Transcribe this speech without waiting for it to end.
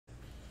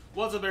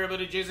What's up,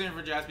 everybody? Jason here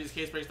for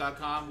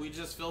JaspysCaseBreaks.com. We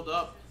just filled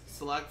up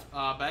select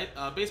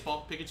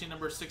baseball Pikachu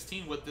number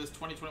 16 with this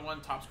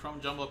 2021 Topps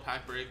Chrome Jumbo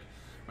Pack Break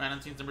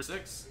random teams number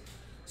 6.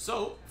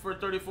 So for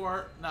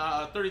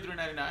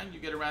 $33.99,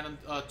 you get a random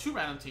 2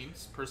 random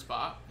teams per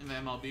spot in the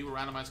MLB. We'll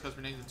randomize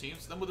customer names and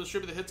teams. Then we'll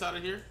distribute the hits out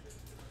of here.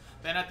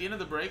 Then at the end of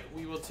the break,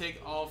 we will take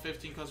all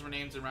 15 customer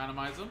names and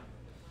randomize them.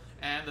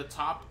 And the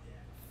top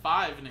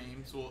 5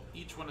 names will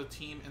each win a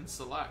team in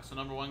select. So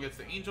number 1 gets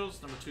the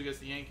Angels, number 2 gets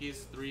the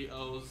Yankees, 3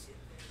 O's,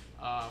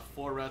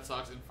 4 Red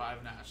Sox, and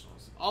 5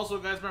 Nationals. Also,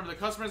 guys, remember the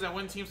customers that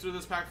win teams through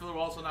this pack filler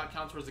will also not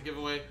count towards the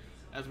giveaway,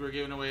 as we're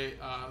giving away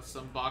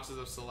some boxes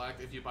of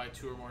select if you buy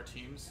 2 or more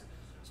teams.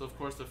 So of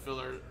course the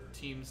filler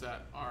teams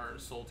that are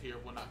sold here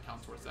will not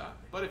count towards that.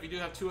 But if you do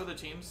have 2 other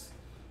teams,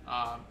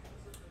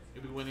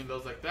 you'll be winning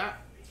those like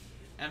that.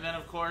 And then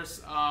of course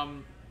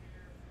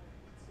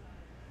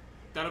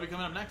that'll be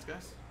coming up next,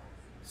 guys.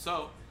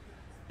 So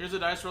here's the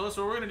dice roller.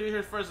 So what we're going to do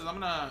here first is I'm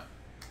going to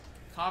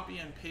copy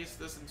and paste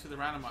this into the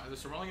randomizer.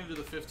 So we're only going to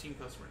do the 15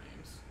 customer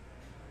names.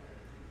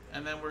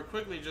 And then we're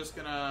quickly just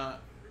going to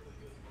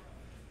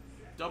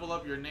double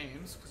up your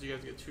names because you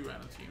guys get 2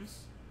 random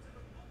teams.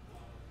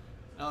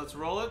 Now let's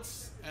roll it.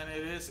 And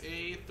it is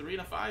a 3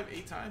 and a 5,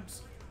 8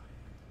 times.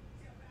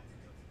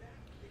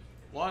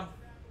 1,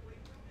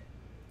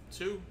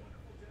 2,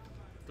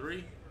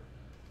 3,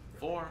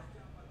 4,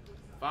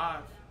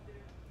 5,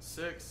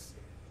 6,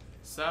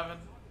 7,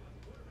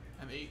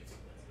 and 8.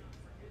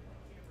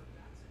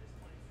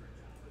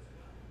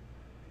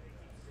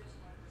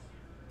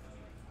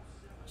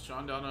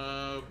 Sean down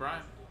to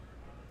Brian.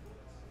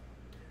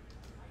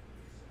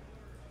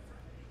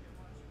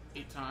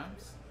 8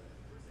 times.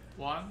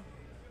 1,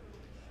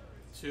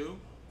 2,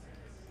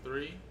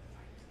 3,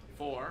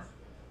 4,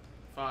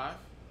 5,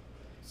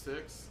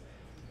 6,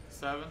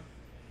 7,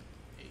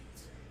 8.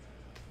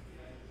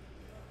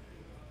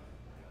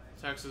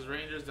 Texas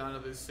Rangers down to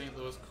the St.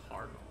 Louis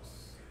Cardinals.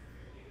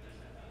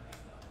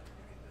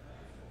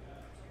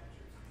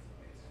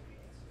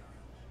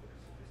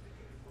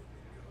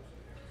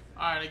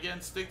 Alright, again,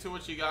 stick to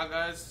what you got,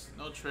 guys.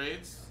 No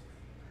trades.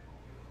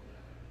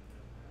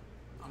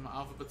 I'm going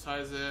to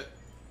alphabetize it,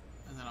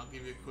 and then I'll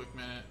give you a quick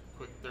minute,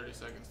 quick 30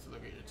 seconds to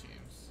look at your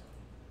teams.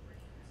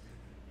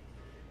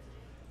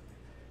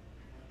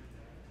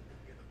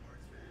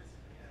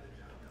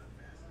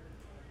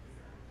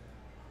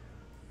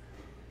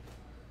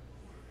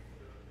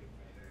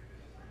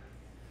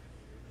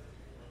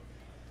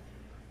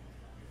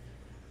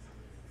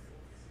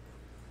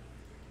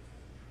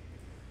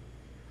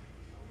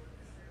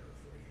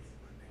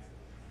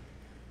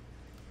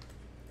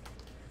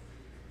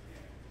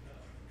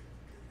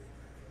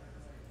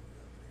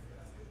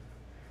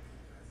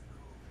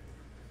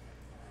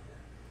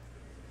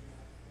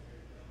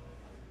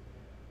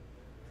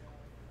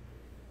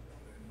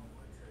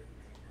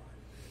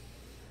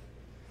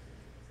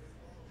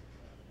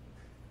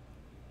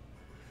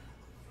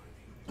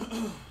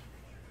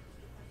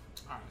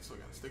 Alright, so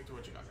again, stick to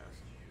what you got, guys.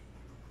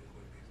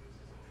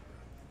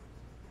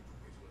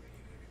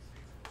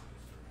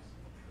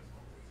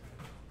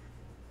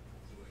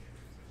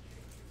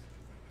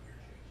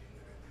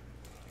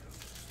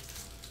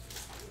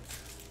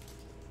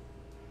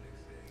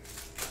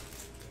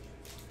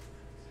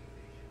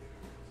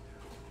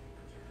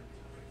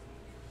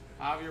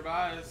 Javier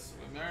Baez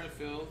with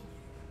Merrifield.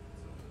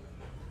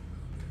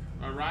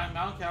 Ryan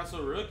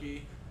Mountcastle,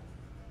 rookie.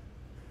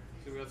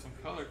 So we got some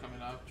color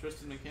coming up.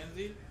 Tristan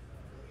McKenzie.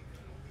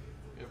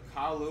 We have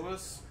Kyle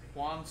Lewis,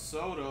 Juan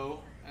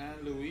Soto,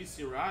 and Luis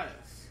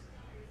Urias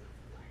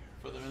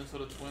for the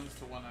Minnesota Twins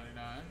to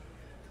 199.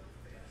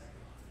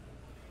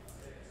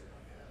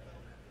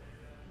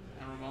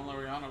 And Ramon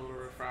Laureano with a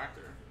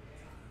refractor.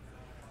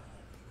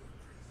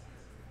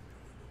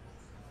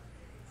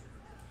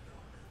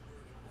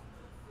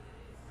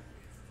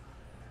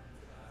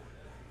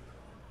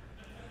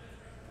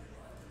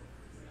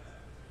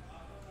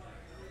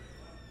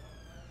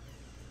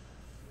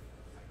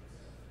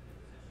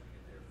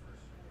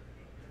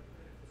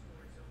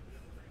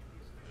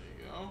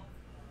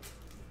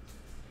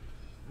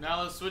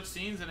 Now let's switch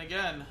scenes, and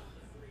again,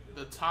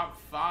 the top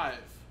 5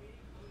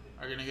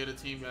 are going to get a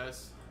team,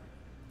 guys.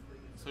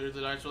 So here's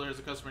the dice roller. Here's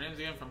the customer names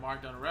again from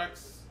Mark down to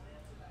Rex.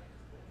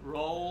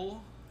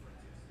 Roll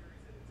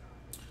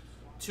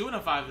 2 and a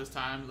 5 this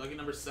time. Lucky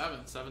number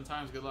 7. 7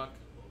 times. Good luck.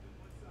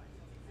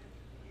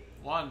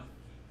 1,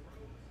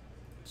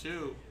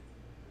 2,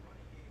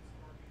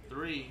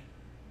 3,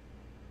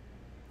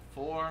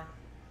 4,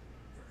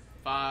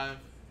 5,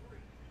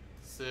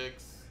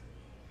 6,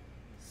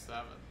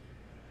 7.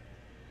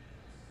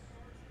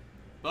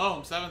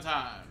 Boom, 7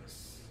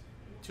 times.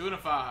 2 and a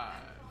 5.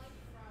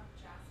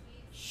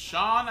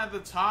 Sean at the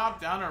top,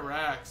 down to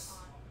Rex.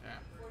 Damn.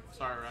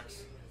 Sorry,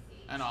 Rex.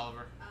 And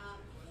Oliver.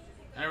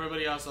 And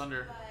everybody else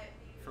under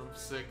from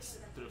 6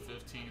 through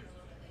 15.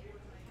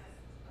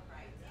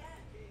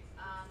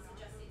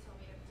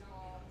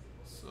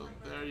 So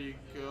there you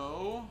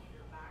go.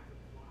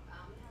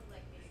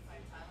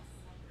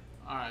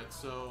 Alright,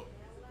 so,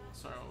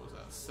 sorry, what was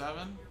that?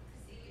 7?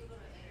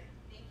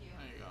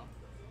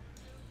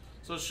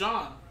 So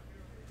Sean,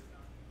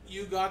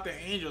 you got the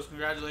Angels.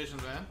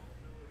 Congratulations, man.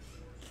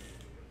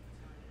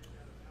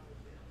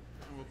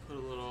 And we'll put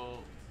a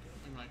little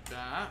thing like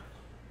that.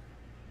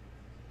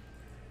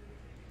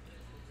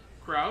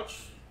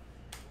 Crouch.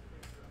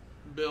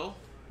 Bill.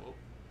 Whoa.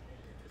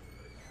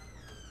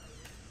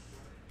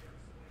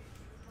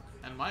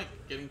 And Mike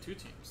getting 2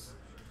 teams.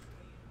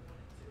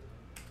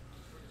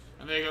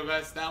 And there you go,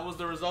 guys. That was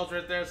the result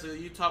right there. So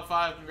you top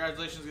 5.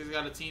 Congratulations. You guys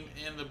got a team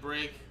in the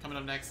break. Coming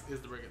up next is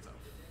the break itself.